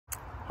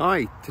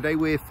Hi, today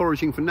we're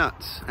foraging for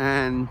nuts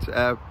and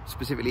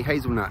specifically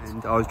hazelnuts.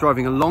 And I was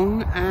driving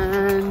along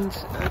and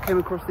came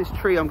across this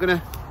tree. I'm going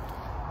to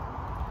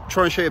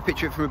try and show you a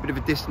picture of it from a bit of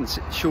a distance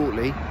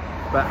shortly.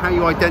 But how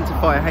you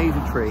identify a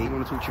hazel tree, I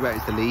want to talk to you about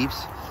is the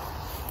leaves.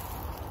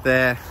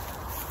 They're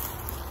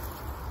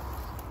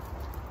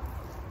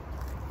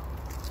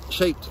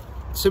shaped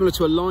similar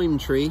to a lime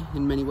tree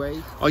in many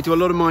ways. I do a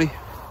lot of my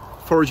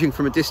foraging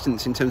from a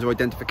distance in terms of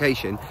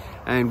identification,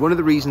 and one of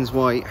the reasons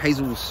why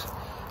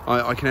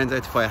I can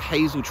identify a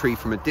hazel tree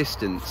from a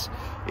distance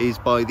is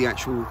by the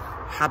actual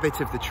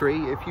habit of the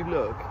tree. If you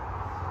look,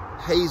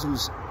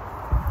 hazels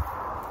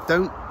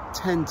don't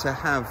tend to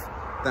have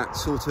that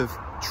sort of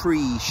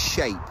tree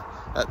shape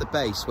at the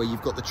base where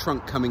you've got the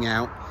trunk coming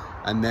out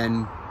and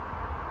then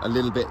a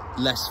little bit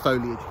less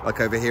foliage. Like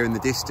over here in the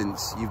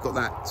distance, you've got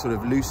that sort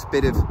of loose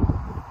bit of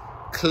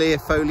clear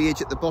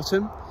foliage at the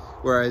bottom,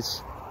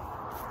 whereas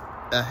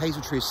a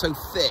hazel tree is so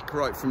thick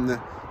right from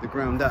the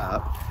ground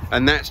up,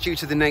 and that's due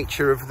to the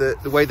nature of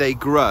the way they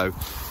grow,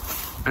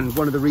 and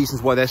one of the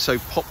reasons why they're so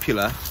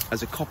popular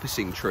as a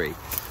coppicing tree.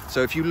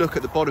 So if you look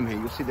at the bottom here,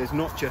 you'll see there's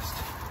not just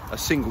a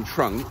single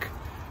trunk,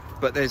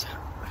 but there's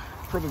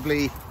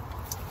probably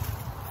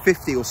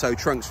 50 or so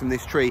trunks from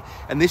this tree,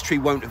 and this tree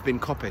won't have been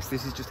coppiced.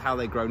 This is just how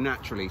they grow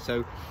naturally.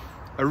 So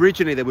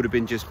originally there would have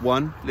been just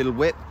one little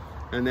whip,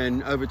 and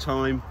then over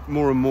time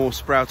more and more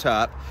sprout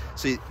up,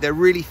 so they're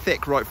really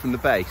thick right from the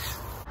base.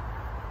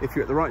 If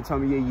you're at the right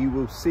time of year, you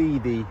will see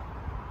the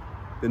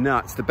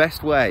nuts. The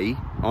best way,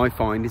 I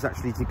find, is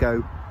actually to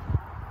go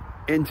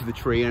into the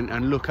tree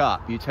and look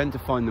up. You tend to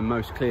find them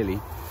most clearly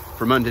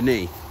from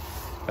underneath.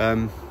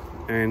 And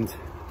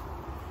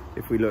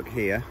if we look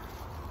here,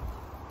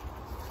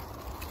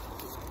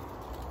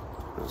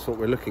 that's what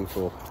we're looking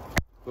for.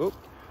 Oh,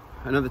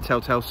 another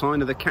telltale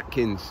sign of the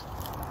catkins.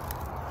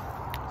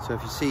 So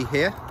if you see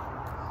here,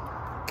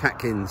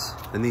 catkins,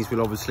 and these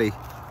will obviously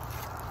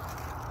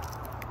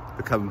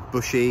become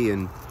bushy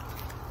and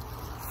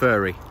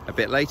furry a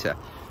bit later.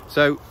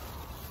 So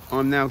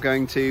I'm now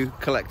going to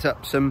collect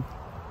up some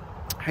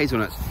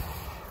hazelnuts.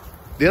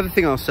 The other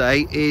thing I'll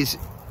say is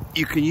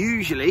you can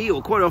usually,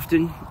 or quite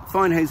often,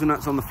 find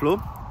hazelnuts on the floor.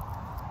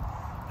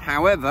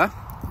 However,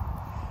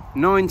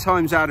 9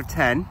 times out of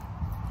 10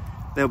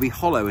 they'll be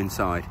hollow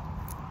inside,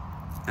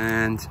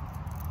 and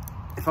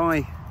if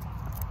I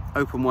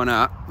open one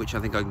up, which I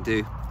think I can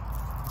do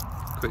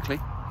quickly,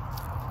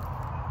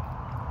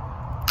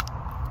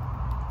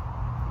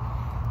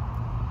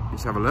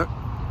 let's have a look.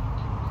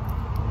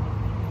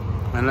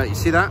 And look, you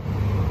see that?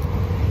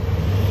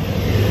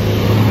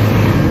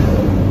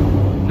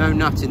 No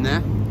nut in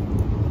there.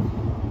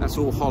 That's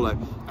all hollow.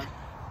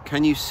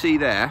 Can you see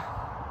there?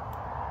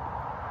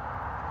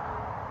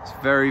 It's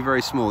very,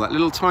 very small. That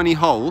little tiny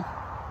hole,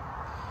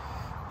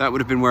 that would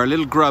have been where a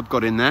little grub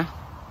got in there,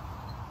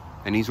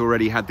 and he's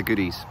already had the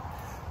goodies.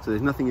 So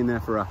there's nothing in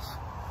there for us.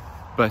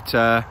 But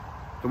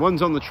the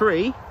ones on the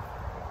tree,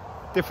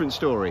 different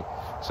story.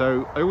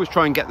 So I always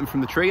try and get them from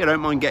the tree. I don't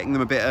mind getting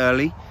them a bit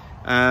early.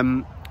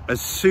 As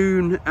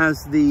soon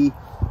as the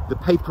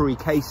papery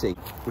casing,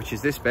 which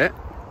is this bit,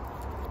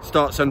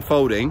 starts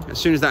unfolding, as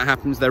soon as that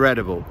happens, they're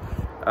edible.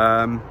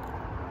 That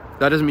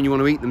doesn't mean you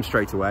want to eat them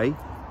straight away,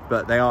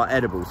 but they are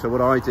edible. So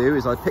what I do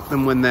is I pick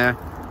them when they're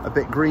a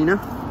bit greener,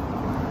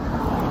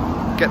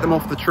 get them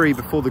off the tree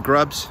before the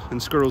grubs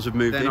and squirrels have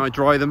moved in. I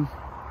dry them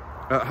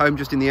at home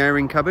just in the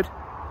airing cupboard,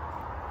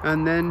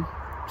 and then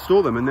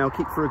store them, and they'll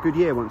keep for a good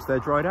year once they're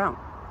dried out.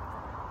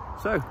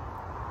 So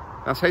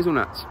that's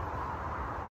hazelnuts.